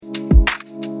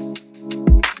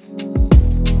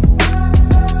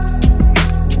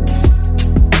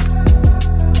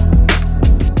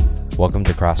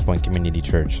Crosspoint Community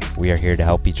Church. We are here to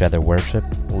help each other worship,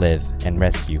 live, and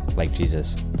rescue like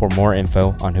Jesus. For more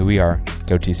info on who we are,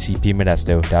 go to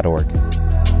cpmodesto.org.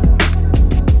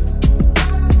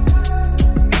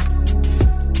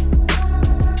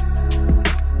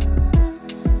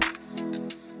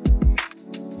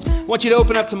 I want you to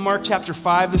open up to Mark chapter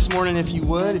 5 this morning if you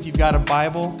would. If you've got a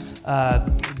Bible,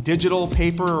 digital,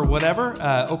 paper, or whatever,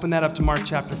 open that up to Mark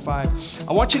chapter 5.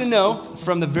 I want you to know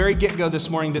from the very get-go this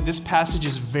morning that this passage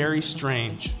is very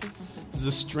strange. This is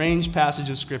a strange passage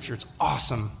of Scripture. It's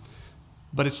awesome,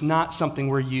 but it's not something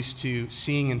we're used to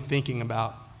seeing and thinking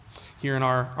about here in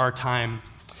our time.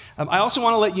 I also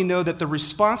want to let you know that the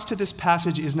response to this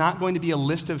passage is not going to be a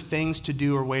list of things to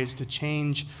do or ways to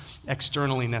change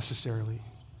externally necessarily.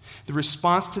 The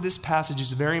response to this passage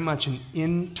is very much an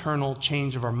internal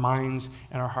change of our minds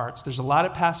and our hearts. There's a lot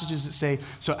of passages that say,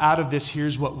 so out of this,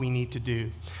 here's what we need to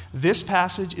do. This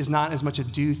passage is not as much a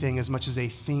do thing as much as a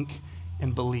think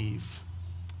and believe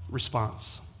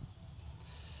response.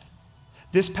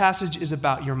 This passage is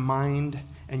about your mind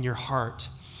and your heart,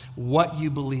 what you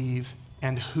believe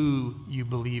and who you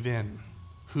believe in,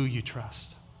 who you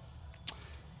trust.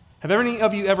 Have any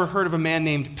of you ever heard of a man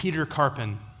named Peter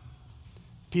Karpin?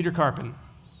 Peter Karpin.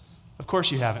 Of course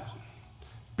you haven't.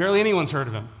 Barely anyone's heard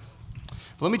of him.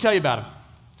 But let me tell you about him.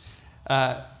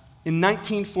 In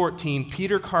 1914,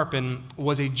 Peter Karpin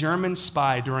was a German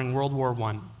spy during World War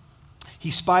I.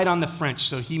 He spied on the French,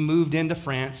 so he moved into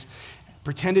France,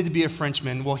 pretended to be a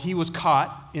Frenchman. Well, he was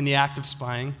caught in the act of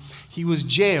spying. He was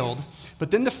jailed,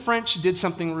 but then the French did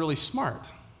something really smart.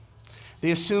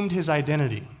 They assumed his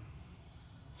identity.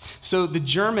 So the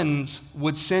Germans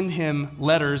would send him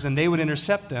letters and they would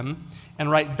intercept them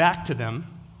and write back to them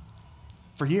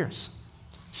for years,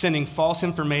 sending false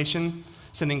information,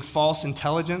 sending false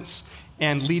intelligence,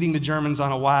 and leading the Germans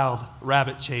on a wild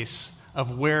rabbit chase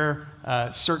of where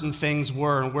certain things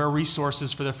were and where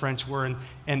resources for the French were,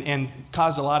 and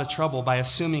caused a lot of trouble by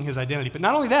assuming his identity. But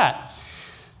not only that,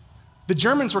 the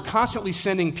Germans were constantly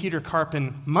sending Peter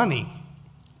Karpin money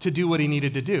to do what he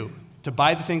needed to do, to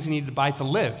buy the things he needed to buy to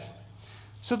live.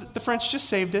 So the French just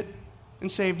saved it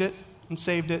and saved it and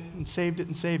saved it and saved it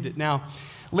and saved it. Now,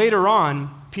 later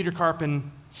on, Peter Karpin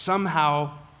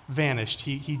somehow vanished.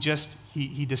 He just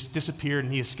disappeared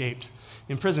and he escaped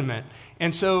imprisonment.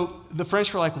 And so the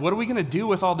French were like, what are we going to do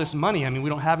with all this money? I mean, we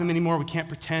don't have him anymore. We can't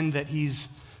pretend that he's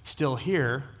still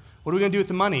here. What are we going to do with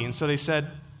the money? And so they said,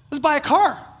 let's buy a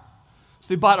car. So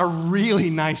they bought a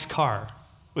really nice car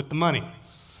with the money.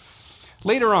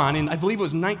 Later on, in I believe it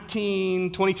was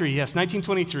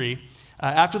 1923,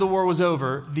 after the war was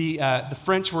over, the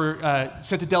French were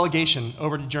sent a delegation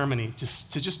over to Germany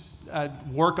to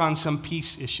work on some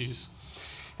peace issues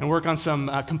and work on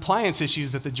some compliance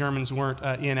issues that the Germans weren't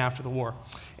in after the war.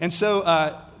 And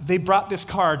so they brought this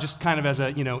car just kind of as a,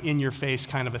 in-your-face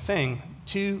kind of a thing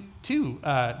to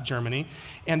Germany,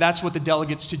 and that's what the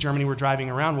delegates to Germany were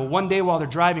driving around. Well, one day while they're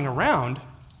driving around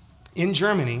in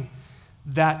Germany,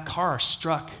 that car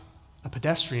struck a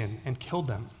pedestrian and killed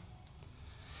them.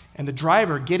 And the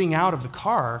driver getting out of the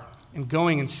car and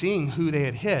going and seeing who they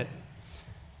had hit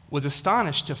was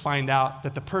astonished to find out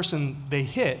that the person they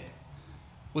hit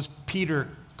was Peter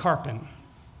Karpin,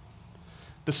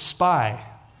 the spy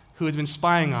who had been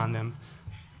spying on them,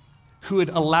 who had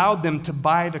allowed them to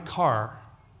buy the car,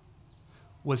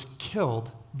 was killed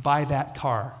by that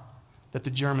car that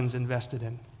the Germans invested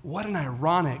in. What an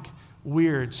ironic,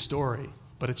 weird story,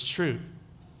 but it's true.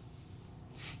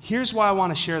 Here's why I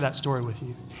want to share that story with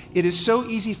you. It is so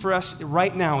easy for us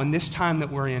right now in this time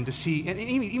that we're in to see, and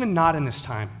even not in this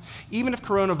time, even if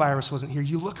coronavirus wasn't here,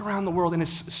 you look around the world and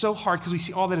it's so hard because we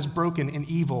see all that is broken and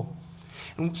evil.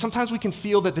 And sometimes we can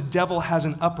feel that the devil has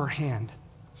an upper hand.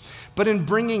 But in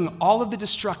bringing all of the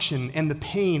destruction and the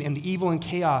pain and the evil and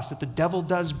chaos that the devil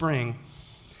does bring,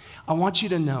 I want you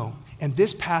to know, and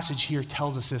this passage here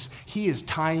tells us this, he is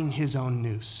tying his own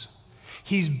noose.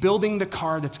 He's building the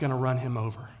car that's going to run him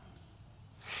over.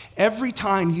 Every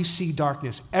time you see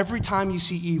darkness, every time you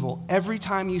see evil, every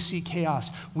time you see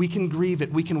chaos, we can grieve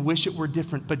it, we can wish it were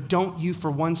different, but don't you for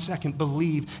 1 second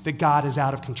believe that God is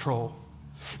out of control.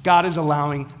 God is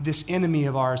allowing this enemy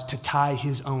of ours to tie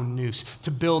his own noose,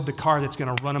 to build the car that's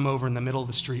going to run him over in the middle of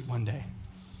the street one day.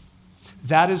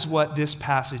 That is what this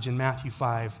passage in Matthew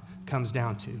 5 comes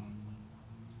down to.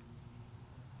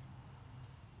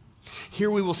 Here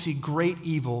we will see great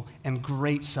evil and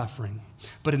great suffering,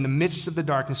 but in the midst of the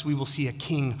darkness, we will see a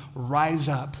king rise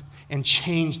up and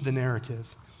change the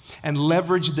narrative and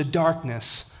leverage the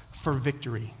darkness for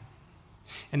victory.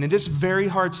 And in this very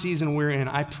hard season we're in,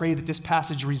 I pray that this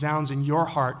passage resounds in your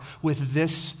heart with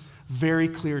this very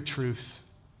clear truth,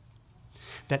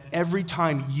 that every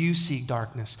time you seek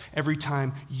darkness, every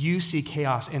time you see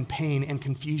chaos and pain and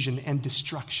confusion and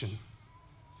destruction,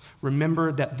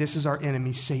 remember that this is our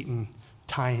enemy, Satan,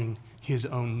 tying his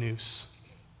own noose,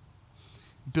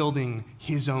 building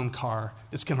his own car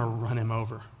that's going to run him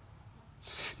over.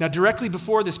 Now, directly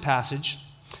before this passage,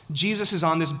 Jesus is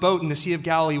on this boat in the Sea of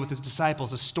Galilee with his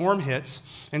disciples. A storm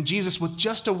hits, and Jesus, with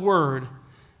just a word,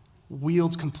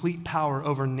 wields complete power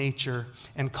over nature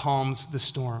and calms the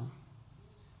storm.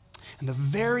 And the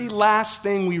very last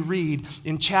thing we read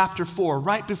in chapter 4,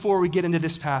 right before we get into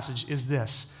this passage, is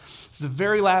this. It's the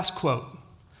very last quote.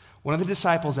 One of the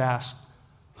disciples asked,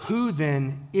 "Who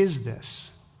then is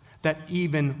this that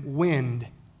even wind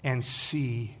and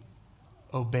sea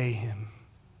obey him?"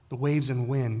 The waves and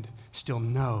wind still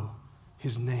know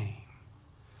his name.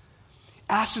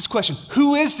 Ask this question,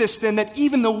 who is this then that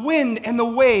even the wind and the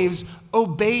waves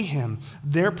obey him?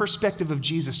 Their perspective of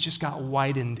Jesus just got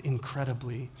widened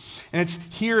incredibly. And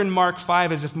it's here in Mark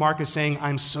 5 as if Mark is saying,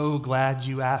 I'm so glad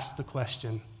you asked the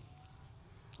question.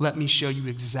 Let me show you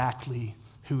exactly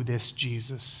who this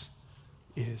Jesus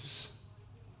is.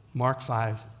 Mark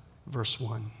 5, verse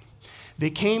 1. They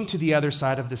came to the other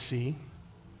side of the sea,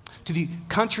 to the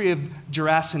country of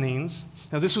Gerasenes.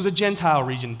 Now, this was a Gentile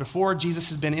region. Before, Jesus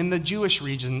has been in the Jewish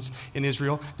regions in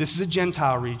Israel. This is a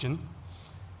Gentile region.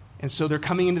 And so they're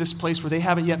coming into this place where they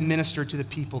haven't yet ministered to the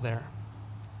people there.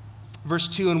 Verse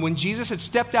 2, and when Jesus had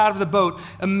stepped out of the boat,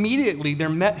 immediately there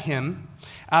met him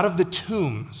out of the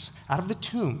tombs,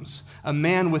 a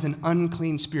man with an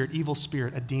unclean spirit, evil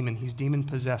spirit, a demon. He's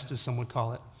demon-possessed, as some would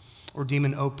call it, or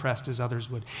demon-oppressed, as others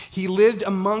would. He lived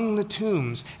among the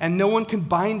tombs, and no one could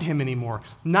bind him anymore.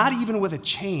 Not even with a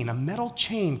chain. A metal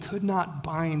chain could not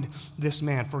bind this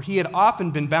man, for he had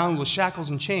often been bound with shackles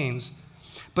and chains,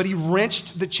 but he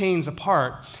wrenched the chains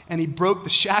apart, and he broke the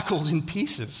shackles in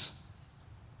pieces.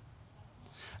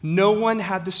 No one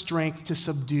had the strength to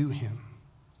subdue him.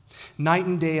 Night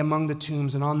and day among the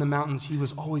tombs and on the mountains, he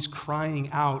was always crying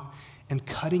out and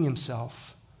cutting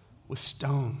himself with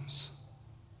stones.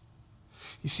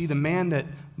 You see, the man that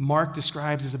Mark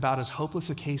describes is about as hopeless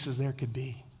a case as there could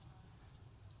be.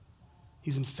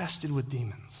 He's infested with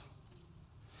demons.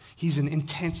 He's in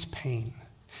intense pain.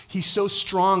 He's so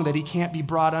strong that he can't be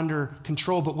brought under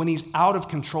control, but when he's out of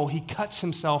control, he cuts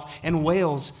himself and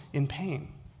wails in pain.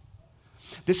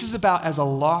 This is about as a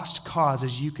lost cause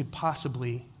as you could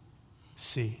possibly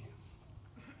see.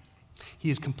 He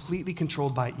is completely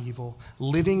controlled by evil,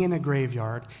 living in a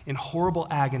graveyard, in horrible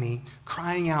agony,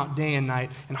 crying out day and night,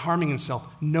 and harming himself.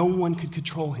 No one could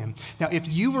control him. Now, if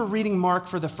you were reading Mark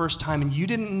for the first time and you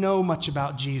didn't know much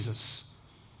about Jesus,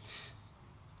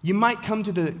 you might come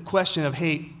to the question of,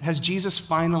 hey, has Jesus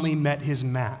finally met his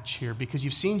match here? Because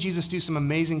you've seen Jesus do some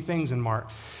amazing things in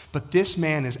Mark, but this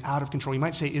man is out of control. You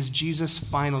might say, is Jesus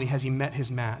finally, has he met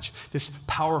his match? This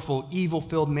powerful,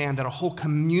 evil-filled man that a whole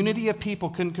community of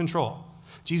people couldn't control.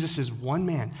 Jesus is one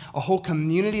man. A whole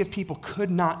community of people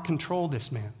could not control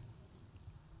this man.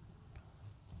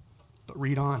 But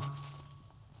read on.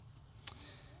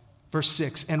 Verse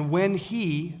 6, and when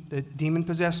he, the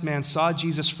demon-possessed man, saw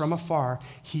Jesus from afar,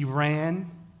 he ran,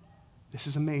 this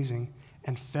is amazing,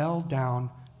 and fell down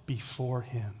before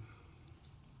him.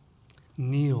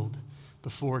 Kneeled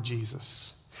before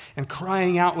Jesus. And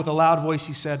crying out with a loud voice,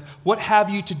 he said, what have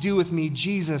you to do with me,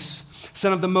 Jesus,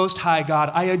 Son of the Most High God?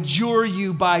 I adjure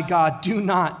you by God, do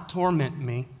not torment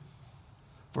me.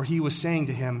 For he was saying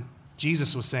to him,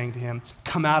 Jesus was saying to him,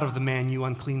 come out of the man, you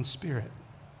unclean spirit.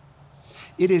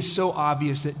 It is so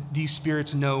obvious that these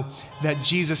spirits know that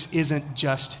Jesus isn't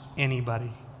just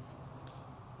anybody.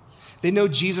 They know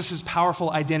Jesus'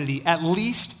 powerful identity, at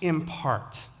least in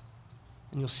part.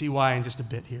 And you'll see why in just a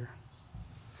bit here.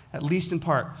 At least in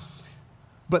part.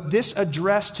 But this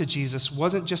address to Jesus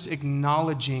wasn't just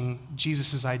acknowledging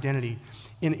Jesus' identity.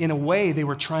 In a way, they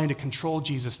were trying to control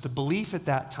Jesus. The belief at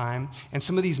that time, and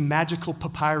some of these magical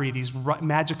papyri, these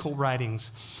magical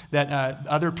writings that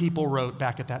other people wrote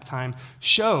back at that time,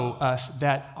 show us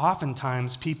that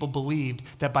oftentimes people believed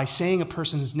that by saying a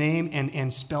person's name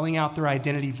and spelling out their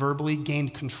identity verbally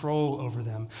gained control over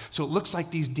them. So it looks like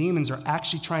these demons are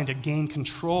actually trying to gain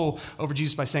control over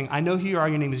Jesus by saying, I know who you are,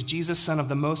 your name is Jesus, Son of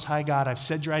the Most High God, I've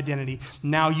said your identity,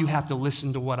 now you have to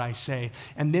listen to what I say.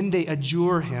 And then they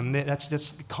adjure him,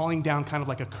 that's calling down kind of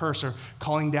like a curse, or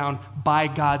calling down by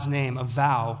God's name, a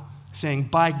vow, saying,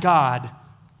 by God,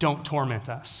 don't torment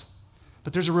us.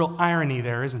 But there's a real irony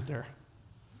there, isn't there?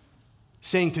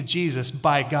 Saying to Jesus,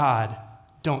 by God,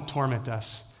 don't torment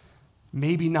us.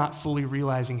 Maybe not fully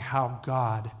realizing how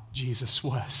God Jesus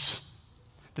was,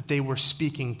 that they were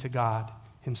speaking to God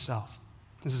himself.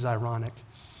 This is ironic.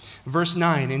 Verse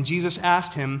 9, and Jesus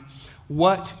asked him,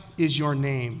 "What is your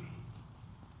name?"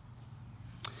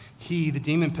 He, the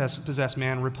demon-possessed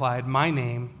man, replied,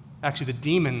 the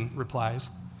demon replies,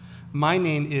 "My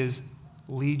name is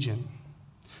Legion,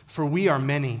 for we are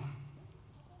many."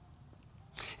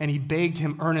 And he begged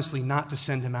him earnestly not to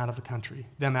send them out of the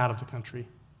country.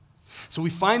 So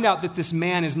we find out that this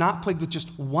man is not plagued with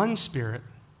just one spirit,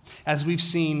 as we've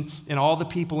seen in all the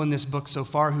people in this book so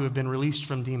far who have been released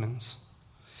from demons.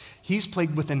 He's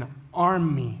plagued with an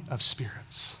army of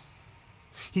spirits.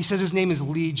 He says his name is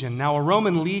Legion. Now, a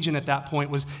Roman legion at that point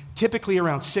was typically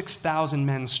around 6,000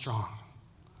 men strong.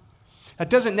 That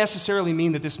doesn't necessarily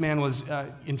mean that this man was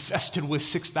infested with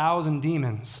 6,000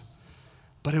 demons,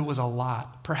 but it was a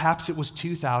lot. Perhaps it was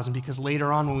 2,000, because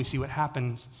later on when we see what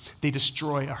happens, they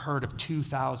destroy a herd of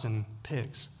 2,000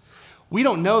 pigs. We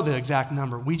don't know the exact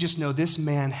number. We just know this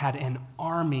man had an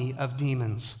army of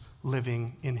demons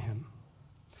living in him.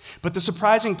 But the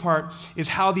surprising part is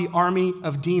how the army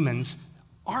of demons,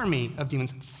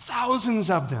 thousands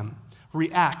of them,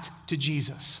 react to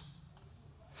Jesus.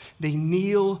 They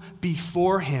kneel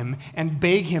before him and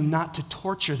beg him not to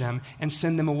torture them and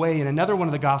send them away. In another one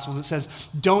of the Gospels, it says,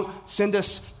 "Don't send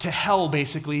us to hell,"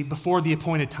 basically, before the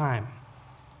appointed time.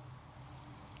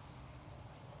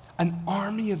 An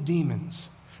army of demons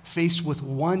faced with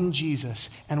one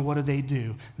Jesus, and what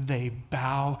do? They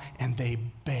bow and they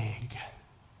beg.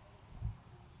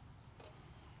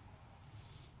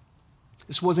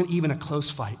 This wasn't even a close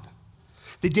fight.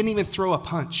 They didn't even throw a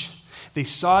punch. They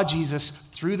saw Jesus,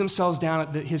 threw themselves down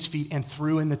at his feet, and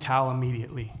threw in the towel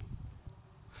immediately.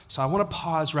 So I want to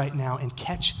pause right now and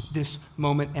catch this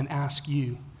moment and ask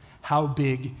you, how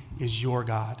big is your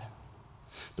God?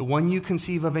 The one you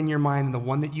conceive of in your mind and the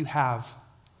one that you have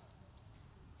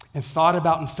and thought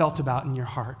about and felt about in your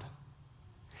heart.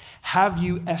 Have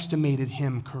you estimated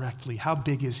him correctly? How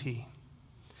big is he?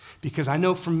 Because I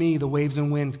know for me, the waves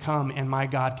and wind come, and my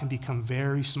God can become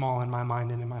very small in my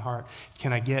mind and in my heart.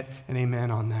 Can I get an amen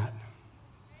on that?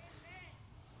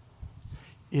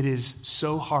 It is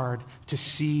so hard to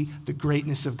see the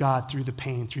greatness of God through the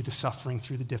pain, through the suffering,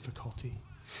 through the difficulty.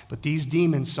 But these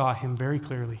demons saw him very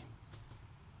clearly.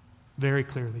 Very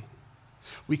clearly.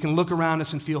 We can look around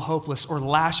us and feel hopeless or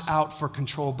lash out for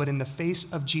control, but in the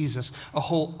face of Jesus, a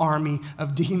whole army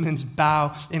of demons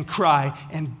bow and cry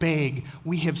and beg.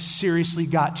 We have seriously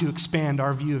got to expand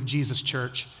our view of Jesus,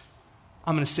 church.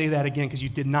 I'm going to say that again because you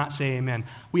did not say amen.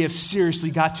 We have seriously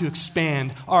got to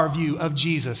expand our view of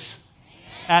Jesus.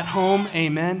 At home,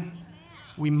 amen?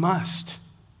 We must.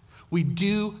 We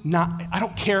do not, I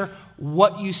don't care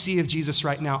what you see of Jesus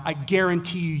right now. I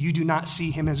guarantee you do not see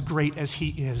him as great as he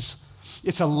is.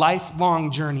 It's a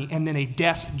lifelong journey and then a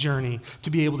death journey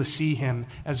to be able to see him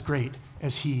as great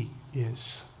as he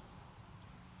is.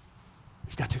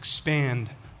 We've got to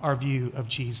expand our view of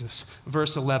Jesus.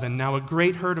 Verse 11, now a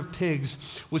great herd of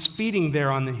pigs was feeding there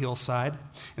on the hillside,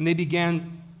 and they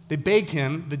begged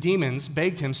him, the demons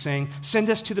begged him, saying, "Send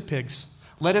us to the pigs,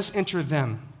 let us enter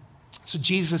them." So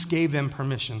Jesus gave them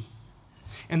permission.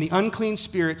 And the unclean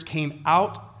spirits came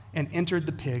out and entered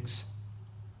the pigs,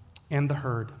 and the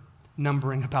herd,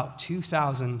 numbering about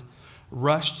 2,000,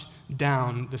 rushed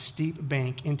down the steep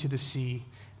bank into the sea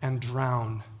and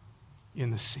drowned in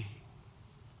the sea.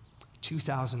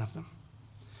 2,000 of them.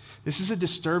 This is a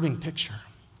disturbing picture.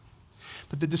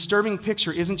 But the disturbing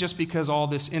picture isn't just because all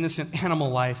this innocent animal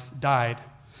life died.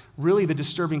 Really, the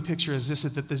disturbing picture is this,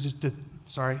 that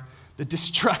the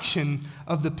destruction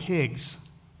of the pigs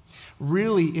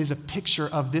really is a picture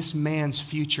of this man's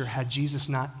future had Jesus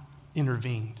not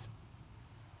intervened.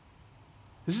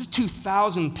 This is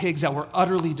 2,000 pigs that were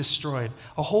utterly destroyed,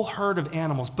 a whole herd of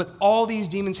animals, but all these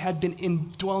demons had been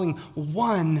indwelling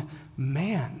one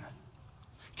man.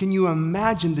 Can you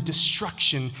imagine the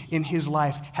destruction in his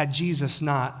life had Jesus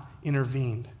not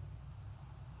intervened?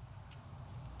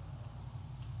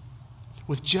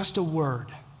 With just a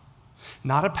word,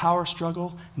 not a power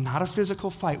struggle, not a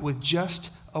physical fight, with just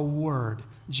a word,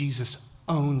 Jesus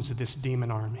owns this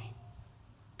demon army,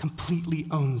 completely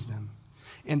owns them.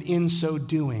 And in so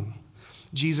doing,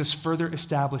 Jesus further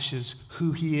establishes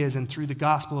who he is. And through the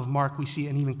Gospel of Mark, we see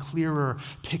an even clearer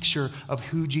picture of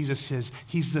who Jesus is.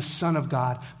 He's the Son of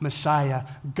God, Messiah,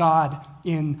 God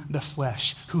in the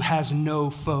flesh, who has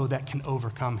no foe that can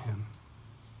overcome him.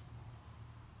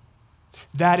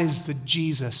 That is the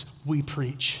Jesus we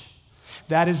preach.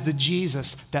 That is the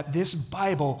Jesus that this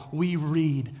Bible we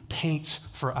read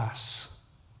paints for us.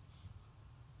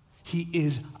 He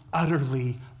is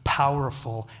utterly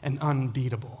powerful and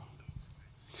unbeatable.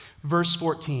 Verse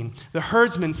 14, the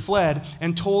herdsmen fled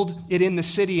and told it in the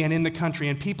city and in the country,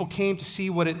 and people came to see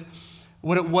what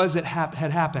what it was that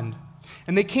had happened.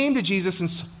 And they came to Jesus and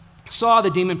saw the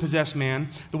demon-possessed man,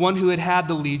 the one who had had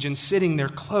the legion, sitting there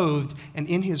clothed and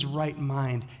in his right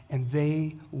mind, and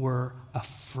they were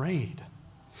afraid.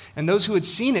 And those who had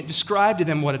seen it described to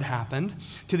them what had happened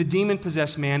to the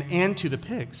demon-possessed man and to the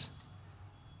pigs.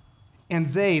 And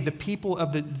they, the people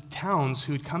of the towns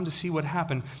who had come to see what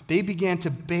happened, they began to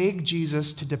beg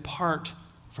Jesus to depart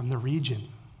from the region.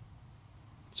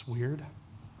 It's weird.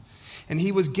 And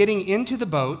he was getting into the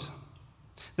boat.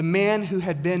 The man who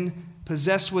had been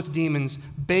possessed with demons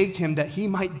begged him that he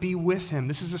might be with him.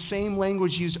 This is the same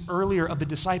language used earlier of the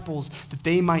disciples, that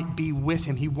they might be with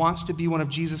him. He wants to be one of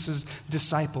Jesus'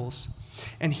 disciples.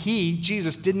 And he,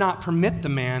 Jesus, did not permit the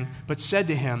man, but said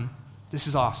to him, this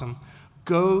is awesome,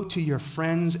 go to your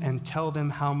friends and tell them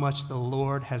how much the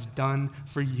Lord has done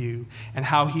for you and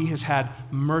how he has had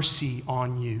mercy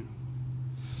on you.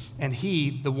 And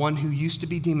he, the one who used to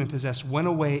be demon-possessed, went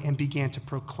away and began to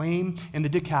proclaim in the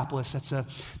Decapolis.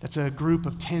 That's a group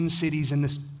of 10 cities in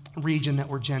this region that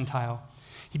were Gentile.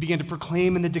 He began to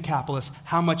proclaim in the Decapolis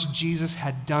how much Jesus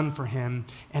had done for him,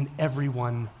 and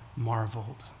everyone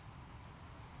marveled.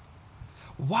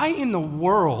 Why in the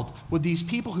world would these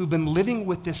people who've been living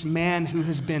with this man who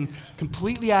has been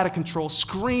completely out of control,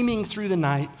 screaming through the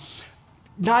night,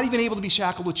 not even able to be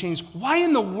shackled with chains, why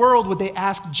in the world would they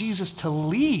ask Jesus to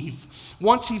leave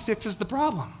once he fixes the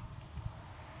problem?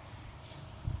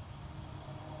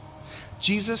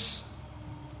 Jesus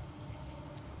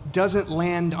doesn't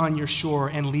land on your shore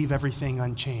and leave everything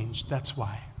unchanged. That's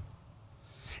why.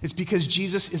 It's because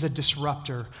Jesus is a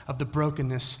disruptor of the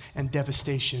brokenness and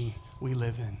devastation we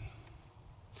live in.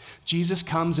 Jesus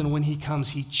comes, and when he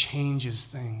comes, he changes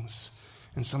things.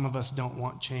 And some of us don't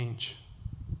want change.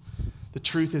 The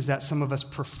truth is that some of us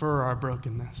prefer our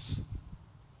brokenness.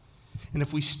 And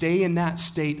if we stay in that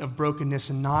state of brokenness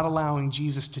and not allowing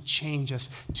Jesus to change us,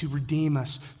 to redeem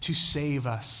us, to save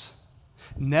us,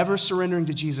 never surrendering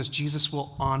to Jesus, Jesus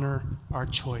will honor our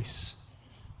choice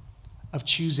of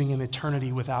choosing an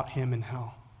eternity without him in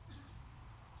hell.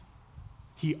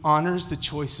 He honors the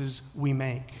choices we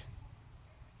make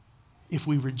if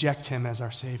we reject him as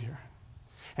our Savior.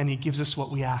 And he gives us what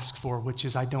we ask for, which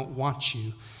is, I don't want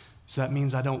you. So that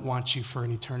means I don't want you for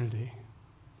an eternity.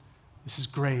 This is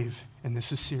grave and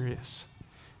this is serious.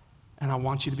 And I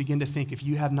want you to begin to think, if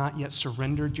you have not yet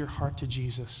surrendered your heart to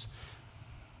Jesus,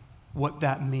 what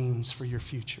that means for your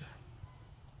future.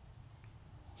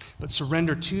 But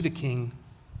surrender to the King,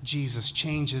 Jesus,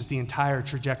 changes the entire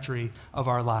trajectory of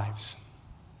our lives.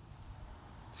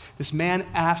 This man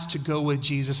asked to go with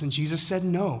Jesus, and Jesus said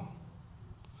no.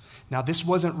 Now, this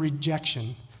wasn't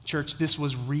rejection, church, this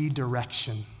was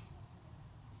redirection.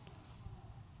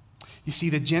 You see,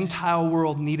 the Gentile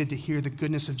world needed to hear the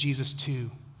goodness of Jesus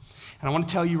too. And I want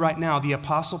to tell you right now, the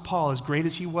Apostle Paul, as great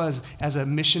as he was as a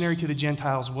missionary to the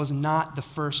Gentiles, was not the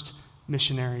first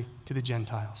missionary to the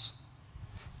Gentiles.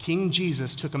 King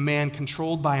Jesus took a man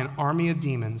controlled by an army of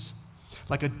demons,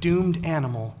 like a doomed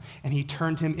animal, and he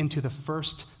turned him into the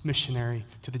first missionary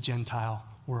to the Gentile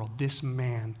world. This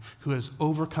man who has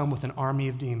overcome with an army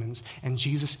of demons, and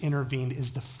Jesus intervened,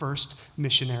 is the first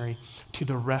missionary to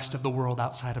the rest of the world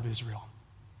outside of Israel.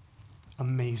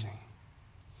 Amazing.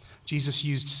 Jesus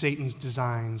used Satan's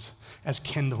designs as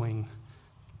kindling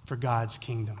for God's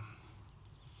kingdom.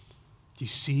 Do you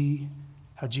see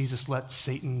how Jesus let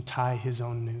Satan tie his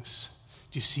own noose?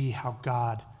 Do you see how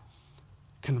God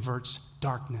converts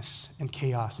darkness and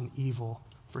chaos and evil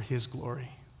for his glory?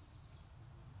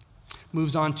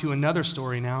 Moves on to another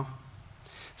story now.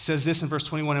 Says this in verse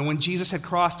 21, and when Jesus had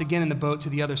crossed again in the boat to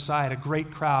the other side, a great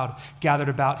crowd gathered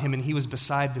about him, and he was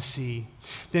beside the sea.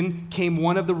 Then came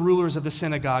one of the rulers of the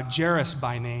synagogue, Jairus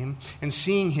by name, and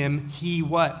seeing him, he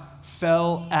what?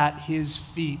 Fell at his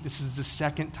feet. This is the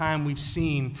second time we've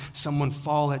seen someone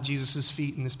fall at Jesus'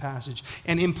 feet in this passage,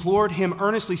 and implored him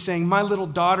earnestly, saying, my little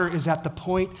daughter is at the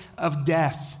point of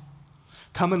death.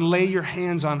 Come and lay your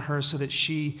hands on her so that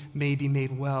she may be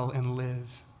made well and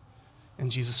live.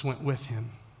 And Jesus went with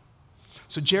him.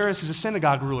 So Jairus is a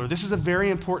synagogue ruler. This is a very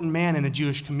important man in a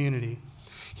Jewish community.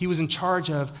 He was in charge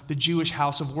of the Jewish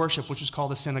house of worship, which was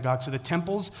called a synagogue. So the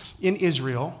temples in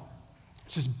Israel,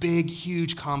 it's this big,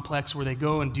 huge complex where they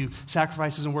go and do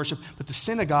sacrifices and worship. But the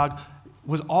synagogue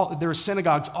there were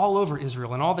synagogues all over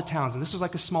Israel in all the towns. And this was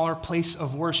like a smaller place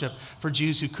of worship for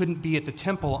Jews who couldn't be at the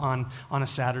temple on a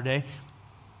Saturday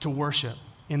to worship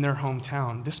in their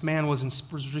hometown. This man was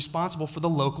responsible for the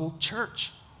local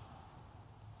church.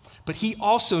 But he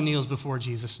also kneels before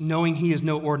Jesus, knowing he is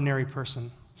no ordinary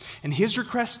person. And his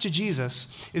request to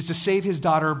Jesus is to save his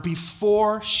daughter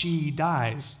before she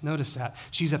dies. Notice that.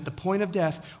 She's at the point of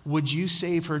death. Would you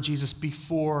save her, Jesus,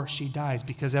 before she dies?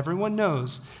 Because everyone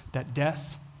knows that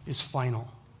death is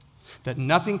final, that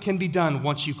nothing can be done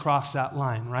once you cross that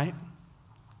line, right?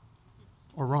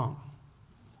 Or wrong.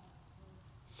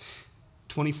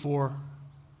 24,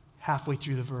 halfway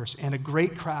through the verse, and a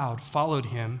great crowd followed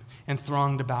him and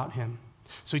thronged about him.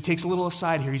 So he takes a little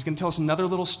aside here. He's going to tell us another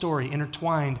little story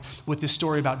intertwined with this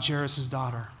story about Jairus'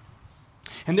 daughter.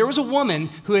 And there was a woman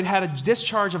who had had a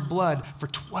discharge of blood for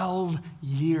 12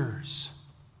 years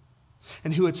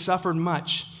and who had suffered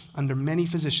much under many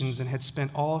physicians and had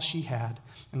spent all she had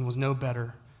and was no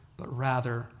better, but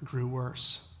rather grew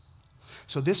worse.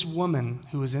 So this woman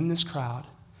who was in this crowd,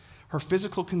 her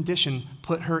physical condition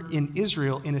put her in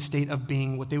Israel in a state of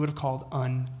being what they would have called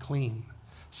unclean,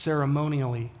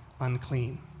 ceremonially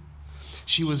unclean.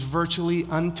 She was virtually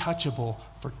untouchable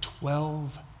for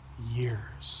 12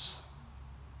 years.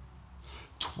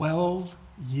 12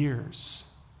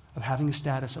 years of having a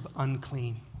status of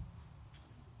unclean.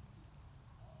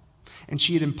 And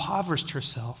she had impoverished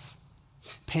herself,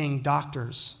 paying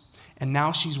doctors, and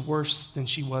now she's worse than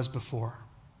she was before.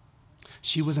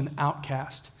 She was an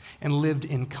outcast and lived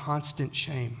in constant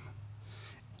shame,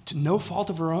 to no fault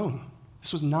of her own.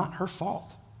 This was not her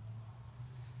fault.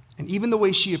 And even the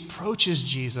way she approaches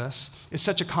Jesus is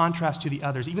such a contrast to the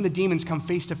others. Even the demons come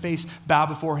face to face, bow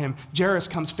before him. Jairus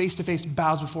comes face to face,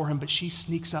 bows before him, but she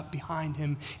sneaks up behind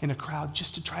him in a crowd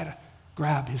just to try to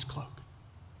grab his cloak.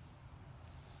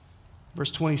 Verse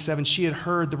 27, she had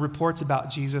heard the reports about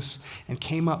Jesus and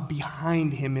came up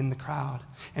behind him in the crowd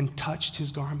and touched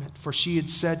his garment. For she had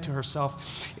said to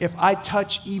herself, if I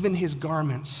touch even his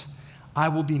garments, I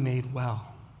will be made well.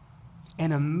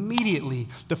 And immediately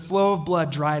the flow of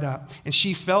blood dried up, and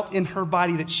she felt in her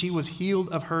body that she was healed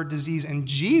of her disease. And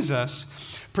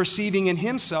Jesus, perceiving in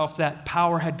himself that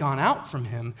power had gone out from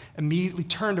him, immediately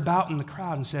turned about in the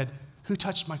crowd and said, who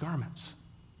touched my garments?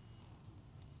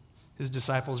 His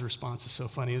disciples' response is so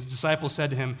funny. His disciples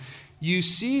said to him, you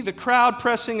see the crowd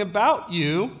pressing about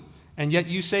you, and yet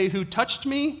you say, who touched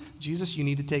me? Jesus, you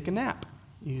need to take a nap.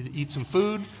 You need to eat some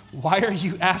food. Why are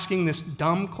you asking this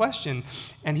dumb question?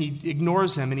 And he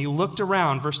ignores them, and he looked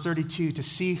around, verse 32, to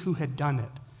see who had done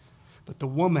it. But the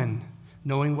woman,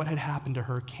 knowing what had happened to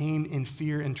her, came in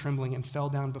fear and trembling and fell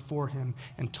down before him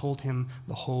and told him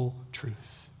the whole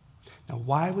truth. Now,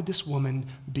 why would this woman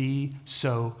be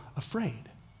so afraid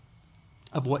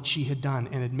of what she had done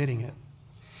and admitting it?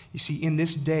 You see, in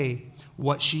this day,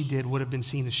 what she did would have been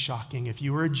seen as shocking. If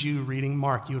you were a Jew reading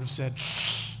Mark, you would have said,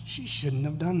 she shouldn't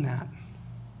have done that.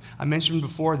 I mentioned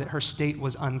before that her state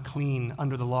was unclean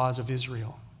under the laws of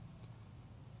Israel.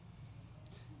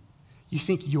 You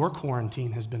think your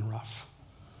quarantine has been rough.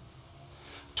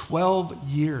 12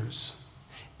 years,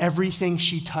 everything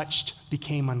she touched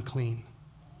became unclean.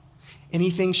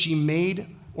 Anything she made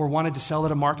or wanted to sell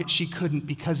at a market, she couldn't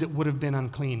because it would have been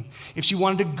unclean. If she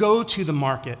wanted to go to the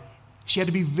market, she had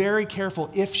to be very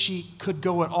careful if she could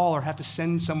go at all or have to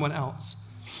send someone else.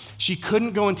 She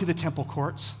couldn't go into the temple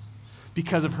courts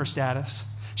because of her status.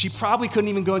 She probably couldn't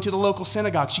even go into the local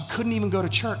synagogue. She couldn't even go to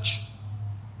church.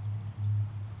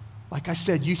 Like I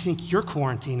said, you think your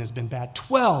quarantine has been bad.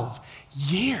 12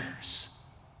 years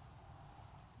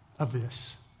of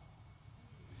this.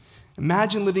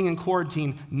 Imagine living in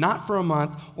quarantine, not for a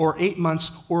month or 8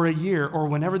 months or a year or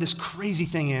whenever this crazy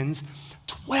thing ends.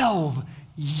 12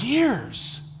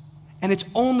 years. And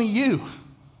it's only you.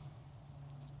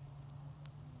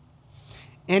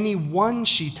 Anyone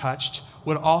she touched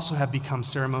would also have become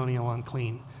ceremonial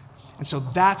unclean. And so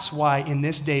that's why in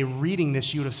this day, reading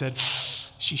this, you would have said,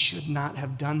 she should not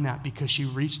have done that because she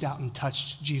reached out and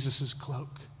touched Jesus'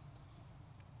 cloak.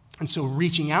 And so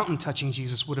reaching out and touching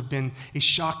Jesus would have been a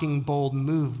shocking, bold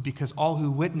move because all who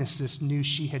witnessed this knew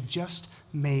she had just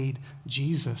made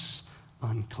Jesus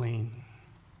unclean.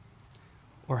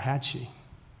 Or had she?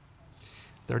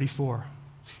 34.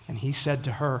 And he said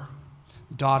to her,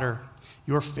 daughter,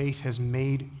 your faith has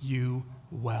made you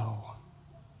well.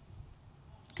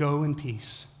 Go in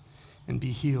peace and be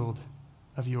healed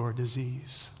of your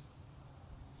disease.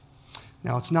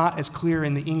 Now, it's not as clear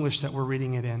in the English that we're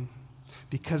reading it in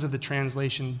because of the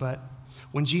translation, but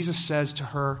when Jesus says to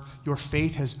her, your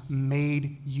faith has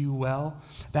made you well,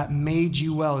 that made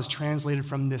you well is translated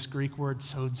from this Greek word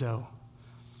sozo.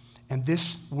 And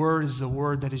this word is the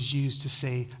word that is used to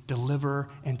say deliver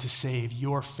and to save.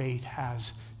 Your faith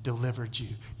has delivered you.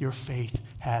 Your faith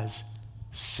has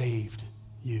saved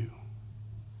you,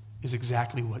 is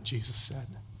exactly what Jesus said.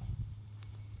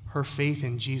 Her faith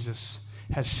in Jesus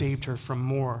has saved her from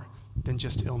more than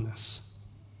just illness.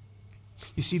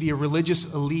 You see, the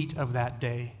religious elite of that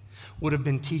day would have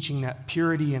been teaching that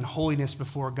purity and holiness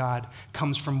before God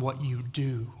comes from what you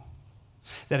do.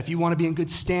 That if you want to be in good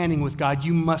standing with God,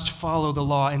 you must follow the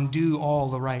law and do all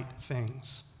the right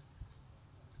things.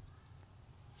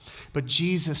 But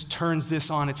Jesus turns this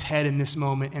on its head in this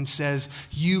moment and says,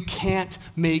 you can't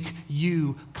make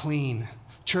you clean.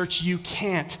 Church, you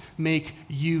can't make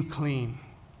you clean.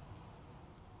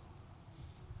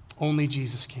 Only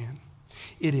Jesus can.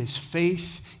 It is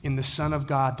faith in the Son of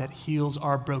God that heals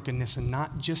our brokenness, and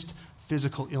not just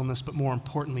physical illness, but more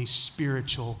importantly,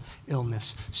 spiritual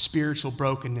illness, spiritual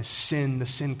brokenness, sin, the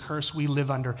sin curse we live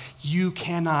under. You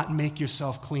cannot make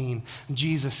yourself clean.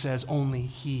 Jesus says only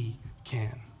He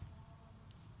can.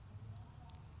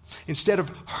 Instead of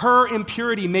her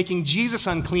impurity making Jesus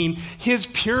unclean, His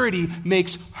purity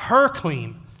makes her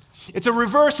clean. It's a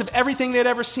reverse of everything they'd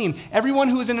ever seen. Everyone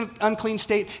who was in an unclean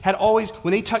state had always,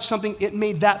 when they touched something, it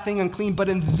made that thing unclean. But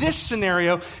in this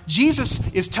scenario,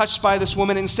 Jesus is touched by this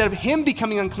woman. And instead of him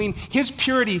becoming unclean, his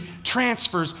purity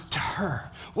transfers to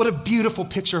her. What a beautiful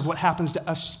picture of what happens to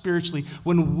us spiritually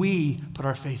when we put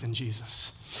our faith in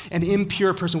Jesus. An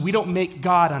impure person, we don't make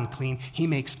God unclean. He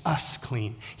makes us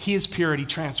clean. His purity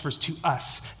transfers to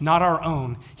us, not our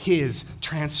own. His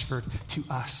transferred to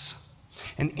us.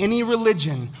 And any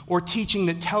religion or teaching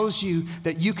that tells you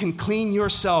that you can clean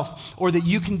yourself or that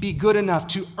you can be good enough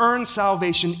to earn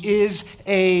salvation is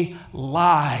a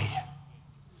lie.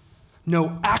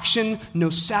 No action, no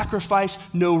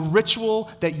sacrifice, no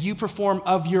ritual that you perform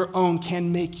of your own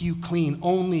can make you clean.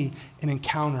 Only an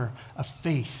encounter of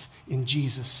faith in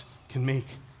Jesus can make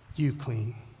you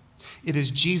clean. It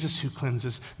is Jesus who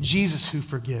cleanses, Jesus who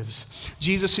forgives,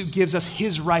 Jesus who gives us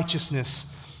His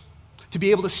righteousness to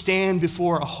be able to stand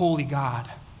before a holy God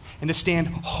and to stand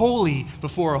holy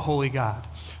before a holy God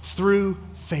through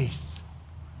faith.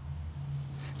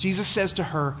 Jesus says to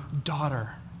her,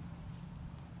 daughter.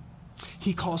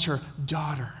 He calls her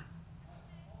daughter.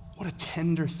 What a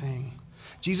tender thing.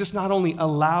 Jesus not only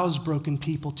allows broken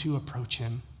people to approach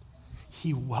Him,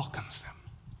 He welcomes them.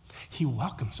 He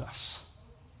welcomes us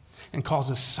and calls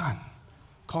us son,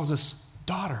 calls us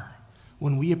daughter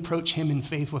when we approach Him in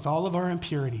faith with all of our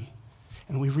impurity.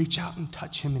 And we reach out and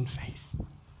touch Him in faith.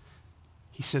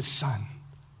 He says, son,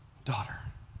 daughter.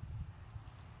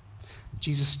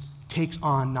 Jesus takes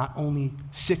on not only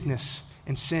sickness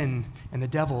and sin and the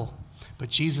devil, but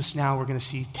Jesus now, we're going to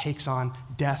see, takes on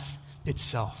death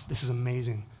itself. This is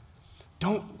amazing.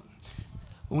 When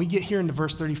we get here into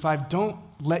verse 35, don't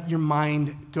let your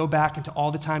mind go back into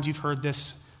all the times you've heard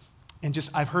this. And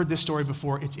I've heard this story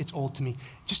before. It's old to me.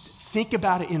 Just think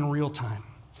about it in real time.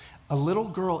 A little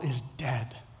girl is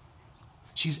dead.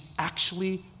 She's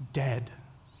actually dead.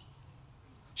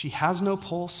 She has no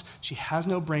pulse. She has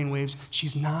no brain waves.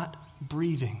 She's not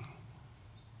breathing.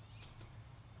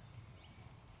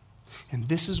 And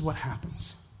this is what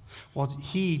happens. While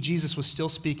Jesus was still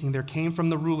speaking, there came from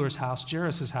the ruler's house,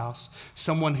 Jairus' house,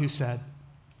 someone who said,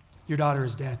 your daughter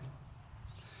is dead.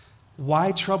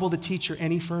 Why trouble the teacher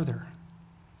any further?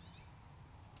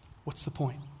 What's the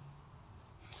point?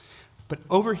 But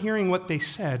overhearing what they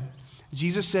said,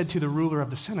 Jesus said to the ruler of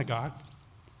the synagogue,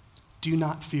 do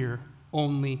not fear,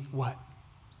 only what?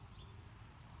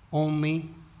 Only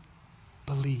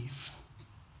believe.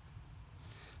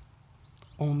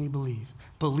 Only believe.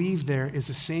 Believe there is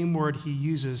the same word He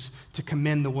uses to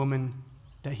commend the woman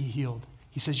that He healed.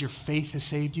 He says, your faith has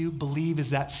saved you. Believe is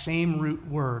that same root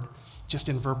word, just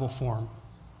in verbal form.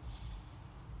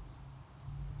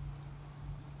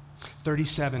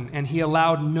 37, and He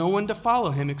allowed no one to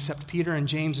follow Him except Peter and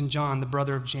James and John, the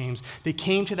brother of James. They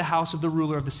came to the house of the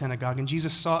ruler of the synagogue, and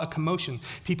Jesus saw a commotion,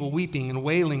 people weeping and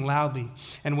wailing loudly.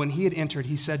 And when He had entered,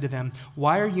 He said to them,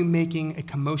 why are you making a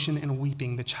commotion and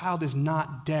weeping? The child is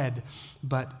not dead,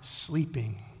 but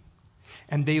sleeping.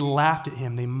 And they laughed at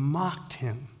Him, they mocked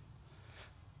Him.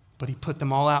 But He put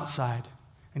them all outside,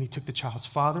 and He took the child's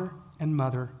father and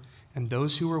mother and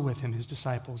those who were with Him, His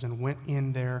disciples, and went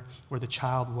in there where the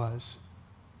child was.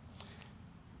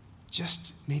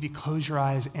 Just maybe close your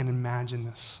eyes and imagine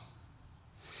this.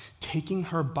 Taking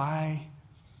her by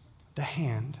the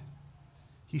hand,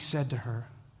 He said to her,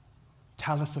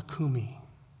 Talitha Kumi.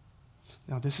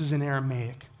 Now this is in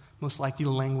Aramaic, most likely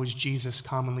the language Jesus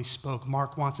commonly spoke.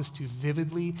 Mark wants us to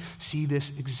vividly see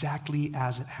this exactly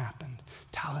as it happened.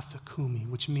 Talitha Kumi,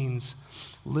 which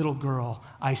means, little girl,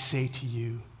 I say to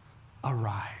you,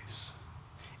 arise.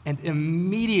 And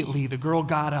immediately the girl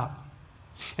got up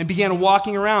and began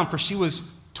walking around, for she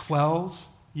was 12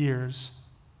 years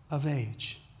of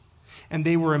age. And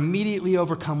they were immediately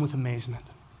overcome with amazement.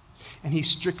 And he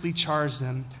strictly charged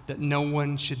them that no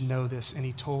one should know this, and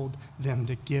he told them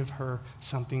to give her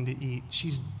something to eat.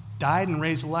 She's died and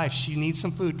raised to life. She needs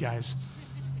some food, guys.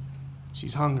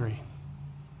 She's hungry.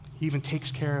 He even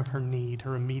takes care of her need,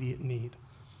 her immediate need.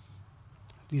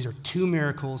 These are 2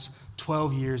 miracles,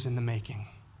 12 years in the making.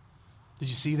 Did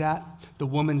you see that? The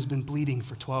woman's been bleeding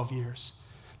for 12 years.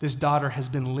 This daughter has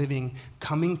been living,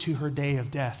 coming to her day of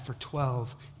death for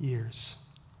 12 years.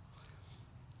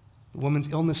 The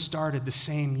woman's illness started the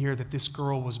same year that this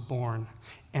girl was born,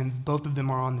 and both of them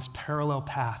are on this parallel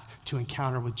path to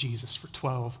encounter with Jesus for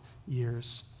 12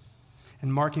 years.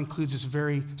 And Mark includes this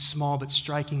very small but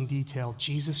striking detail.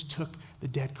 Jesus took the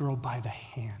dead girl by the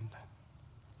hand.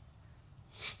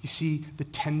 You see the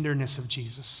tenderness of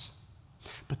Jesus.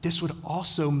 But this would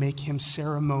also make him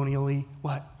ceremonially,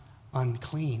 what?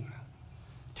 Unclean.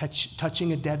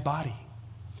 Touching a dead body.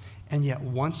 And yet,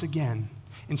 once again,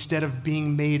 instead of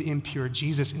being made impure,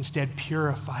 Jesus instead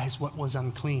purifies what was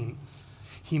unclean.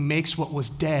 He makes what was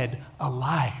dead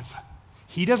alive.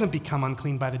 He doesn't become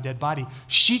unclean by the dead body.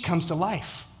 She comes to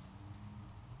life.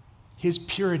 His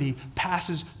purity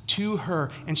passes to her,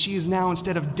 and she is now,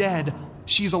 instead of dead,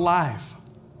 she's alive.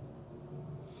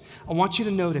 I want you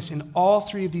to notice in all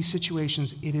 3 of these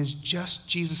situations, it is just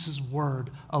Jesus' word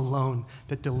alone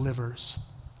that delivers,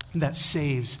 that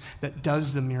saves, that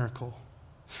does the miracle.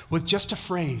 With just a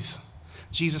phrase,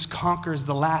 Jesus conquers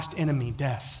the last enemy,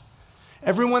 death.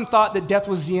 Everyone thought that death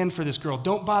was the end for this girl.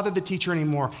 Don't bother the teacher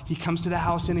anymore. He comes to the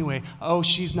house anyway. Oh,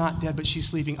 she's not dead, but she's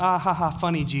sleeping. Ah, ha, ha,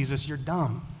 funny, Jesus, you're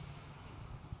dumb.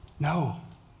 No,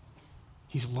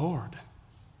 he's Lord.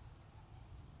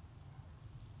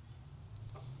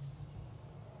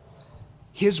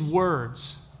 His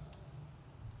words,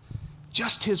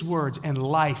 just his words, and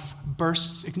life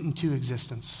bursts into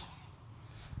existence.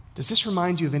 Does this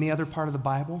remind you of any other part of the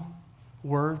Bible?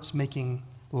 Words making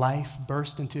life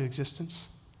burst into existence?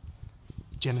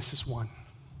 Genesis 1.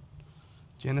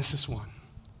 Genesis 1.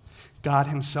 God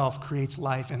himself creates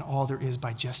life and all there is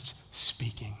by just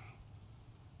speaking.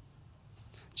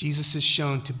 Jesus is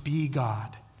shown to be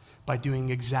God by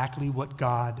doing exactly what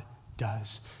God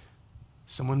does.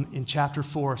 Someone in chapter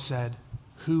 4 said,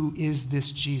 who is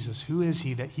this Jesus? Who is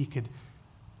he that he could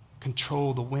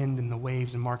control the wind and the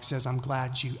waves? And Mark says, I'm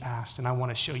glad you asked, and I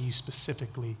want to show you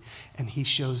specifically. And he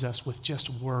shows us with just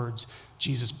words,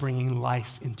 Jesus bringing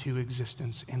life into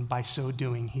existence. And by so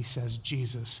doing, he says,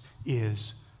 Jesus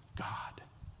is God.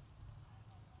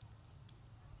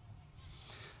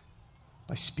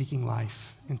 By speaking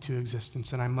life into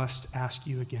existence. And I must ask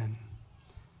you again,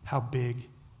 how big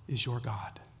is your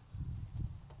God?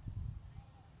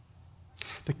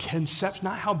 The concept,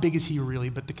 not how big is he really,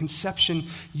 but the conception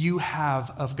you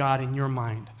have of God in your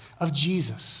mind, of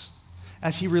Jesus,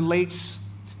 as he relates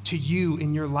to you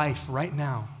in your life right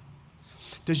now.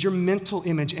 Does your mental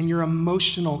image and your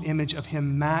emotional image of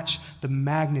him match the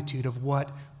magnitude of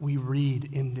what we read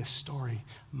in this story?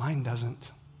 Mine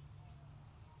doesn't.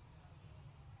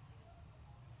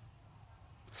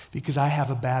 Because I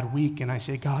have a bad week and I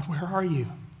say, God, where are you?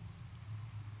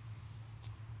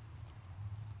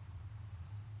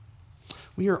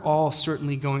 We are all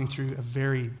certainly going through a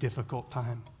very difficult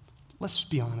time. Let's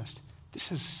be honest. This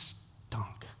has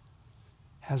stunk,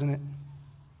 hasn't it?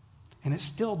 And it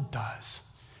still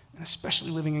does. And especially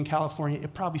living in California,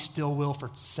 it probably still will for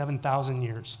 7,000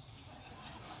 years.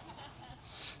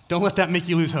 Don't let that make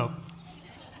you lose hope.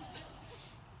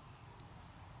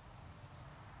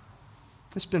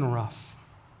 It's been rough.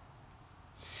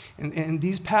 And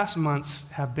these past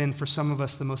months have been, for some of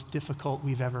us, the most difficult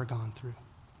we've ever gone through.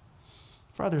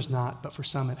 For others not, but for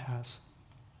some it has.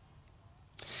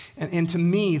 And to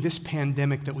me, this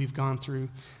pandemic that we've gone through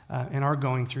and are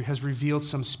going through has revealed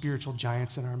some spiritual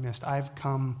giants in our midst. I've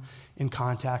come in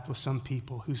contact with some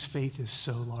people whose faith is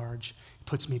so large, it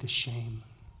puts me to shame.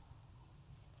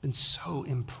 Been so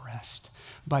impressed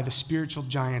by the spiritual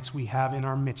giants we have in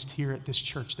our midst here at this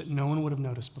church that no one would have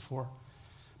noticed before.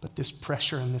 But this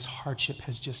pressure and this hardship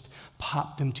has just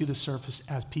popped them to the surface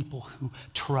as people who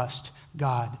trust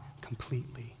God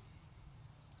completely.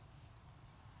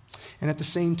 And at the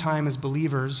same time, as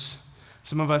believers,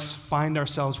 some of us find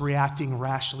ourselves reacting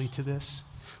rashly to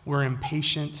this. We're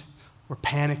impatient, we're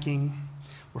panicking,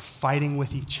 we're fighting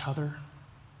with each other,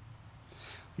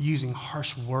 we're using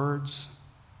harsh words,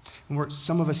 and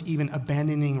some of us even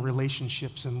abandoning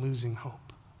relationships and losing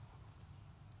hope.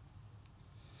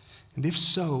 And if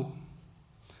so,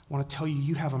 I want to tell you,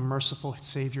 you have a merciful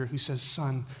Savior who says,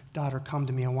 son, daughter, come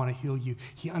to me. I want to heal you.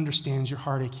 He understands your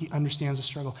heartache. He understands the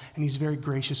struggle. And he's very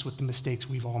gracious with the mistakes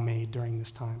we've all made during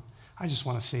this time. I just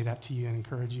want to say that to you and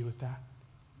encourage you with that.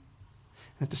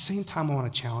 And at the same time, I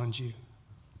want to challenge you.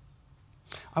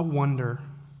 I wonder,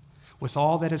 with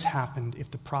all that has happened,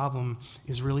 if the problem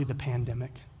is really the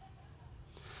pandemic,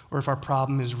 or if our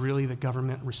problem is really the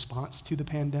government response to the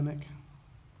pandemic,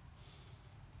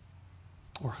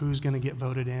 or who's going to get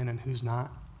voted in and who's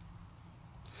not,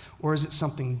 or is it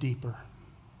something deeper?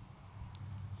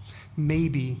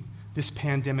 Maybe this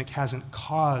pandemic hasn't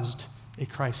caused a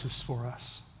crisis for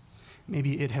us.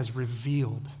 Maybe it has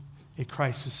revealed a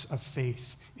crisis of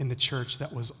faith in the church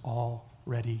that was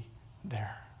already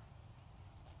there.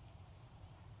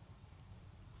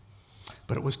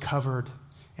 But it was covered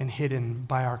and hidden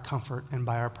by our comfort and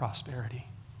by our prosperity.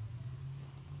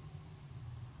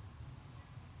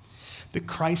 The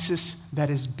crisis that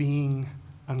is being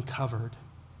uncovered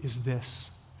is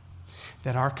this: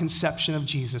 that our conception of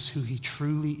Jesus, who he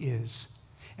truly is,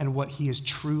 and what he is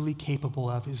truly capable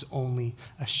of, is only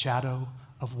a shadow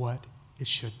of what it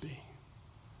should be.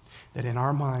 That in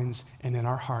our minds and in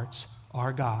our hearts,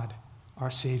 our God,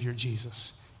 our Savior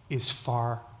Jesus, is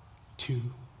far too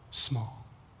small.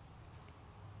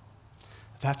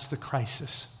 That's the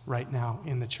crisis right now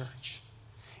in the church.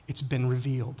 It's been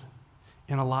revealed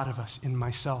in a lot of us, in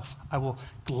myself. I will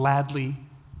gladly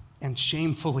and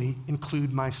shamefully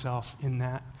include myself in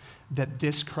that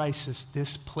this crisis,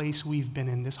 this place we've been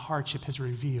in, this hardship has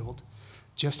revealed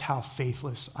just how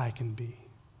faithless I can be.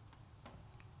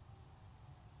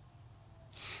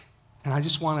 And I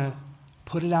just want to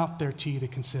put it out there to you to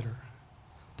consider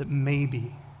that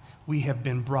maybe we have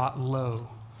been brought low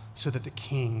so that the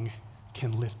King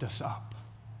can lift us up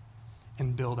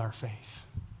and build our faith.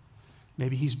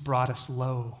 Maybe he's brought us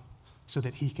low so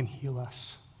that he can heal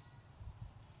us.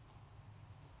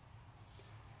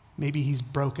 Maybe he's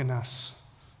broken us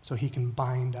so he can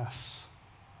bind us.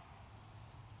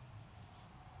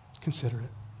 Consider it.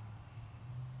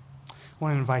 I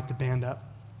want to invite the band up.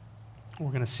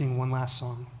 We're going to sing one last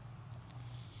song.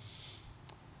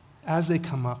 As they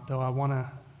come up, though, I want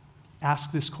to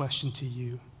ask this question to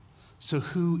you. So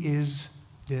who is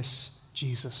this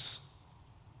Jesus?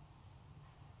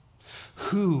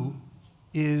 Who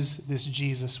is this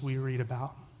Jesus we read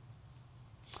about?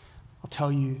 I'll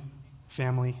tell you,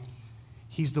 family,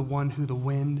 he's the one who the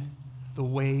wind, the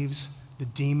waves, the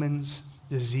demons,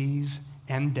 disease,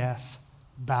 and death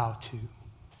bow to.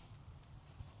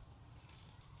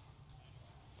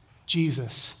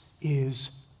 Jesus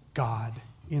is God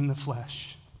in the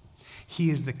flesh. He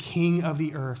is the King of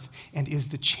the earth and is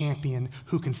the champion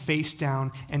who can face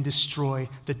down and destroy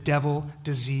the devil,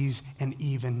 disease, and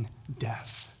even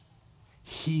death.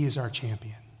 He is our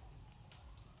champion.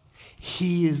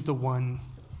 He is the one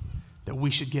that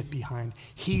we should get behind.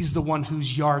 He's the one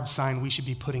whose yard sign we should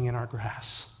be putting in our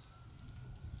grass.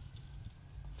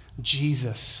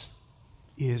 Jesus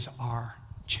is our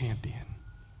champion.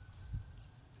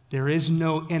 There is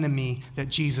no enemy that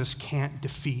Jesus can't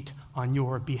defeat on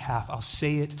your behalf. I'll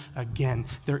say it again.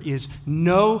 There is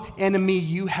no enemy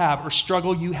you have or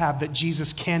struggle you have that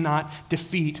Jesus cannot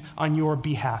defeat on your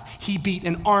behalf. He beat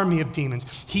an army of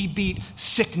demons. He beat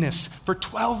sickness for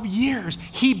 12 years.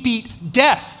 He beat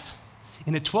death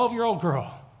in a 12-year-old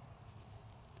girl.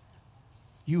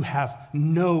 You have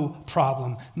no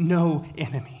problem, no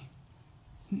enemy,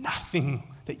 nothing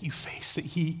that you face that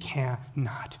he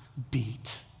cannot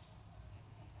beat.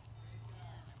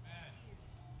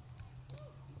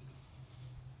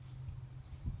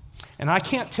 And I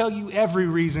can't tell you every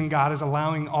reason God is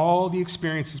allowing all the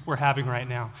experiences we're having right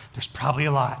now. There's probably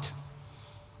a lot.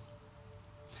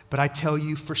 But I tell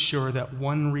you for sure that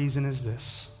one reason is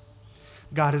this: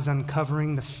 God is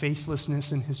uncovering the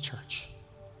faithlessness in his church.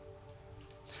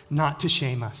 Not to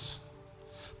shame us,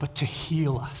 but to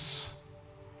heal us.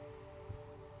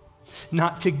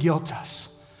 Not to guilt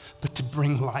us, but to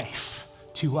bring life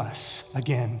to us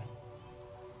again.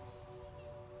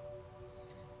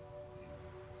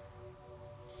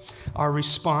 Our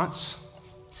response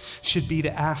should be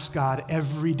to ask God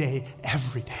every day,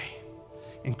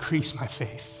 increase my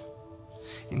faith.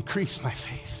 Increase my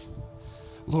faith.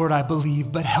 Lord, I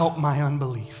believe, but help my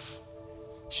unbelief.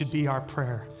 Should be our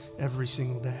prayer every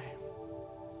single day.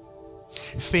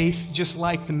 Faith, just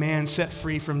like the man set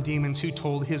free from demons who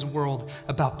told his world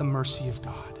about the mercy of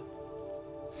God.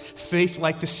 Faith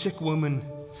like the sick woman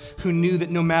who knew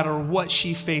that no matter what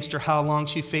she faced or how long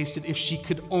she faced it, if she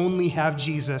could only have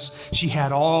Jesus, she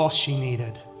had all she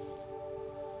needed.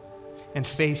 And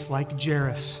faith like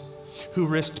Jairus, who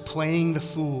risked playing the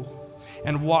fool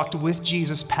and walked with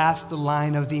Jesus past the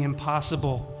line of the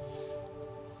impossible,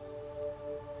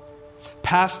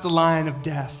 past the line of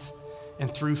death,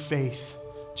 and through faith,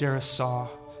 Jairus saw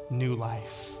new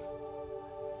life.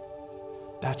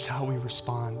 That's how we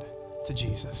respond to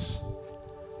Jesus.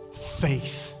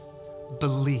 Faith,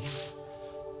 belief,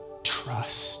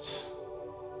 trust.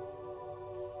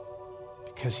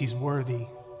 Because he's worthy,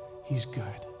 he's good,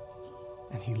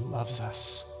 and he loves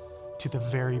us to the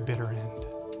very bitter end.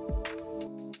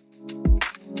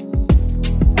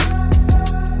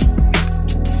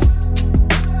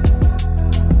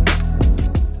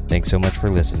 Thanks so much for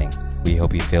listening. We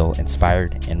hope you feel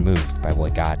inspired and moved by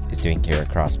what God is doing here at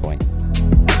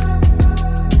Crosspoint.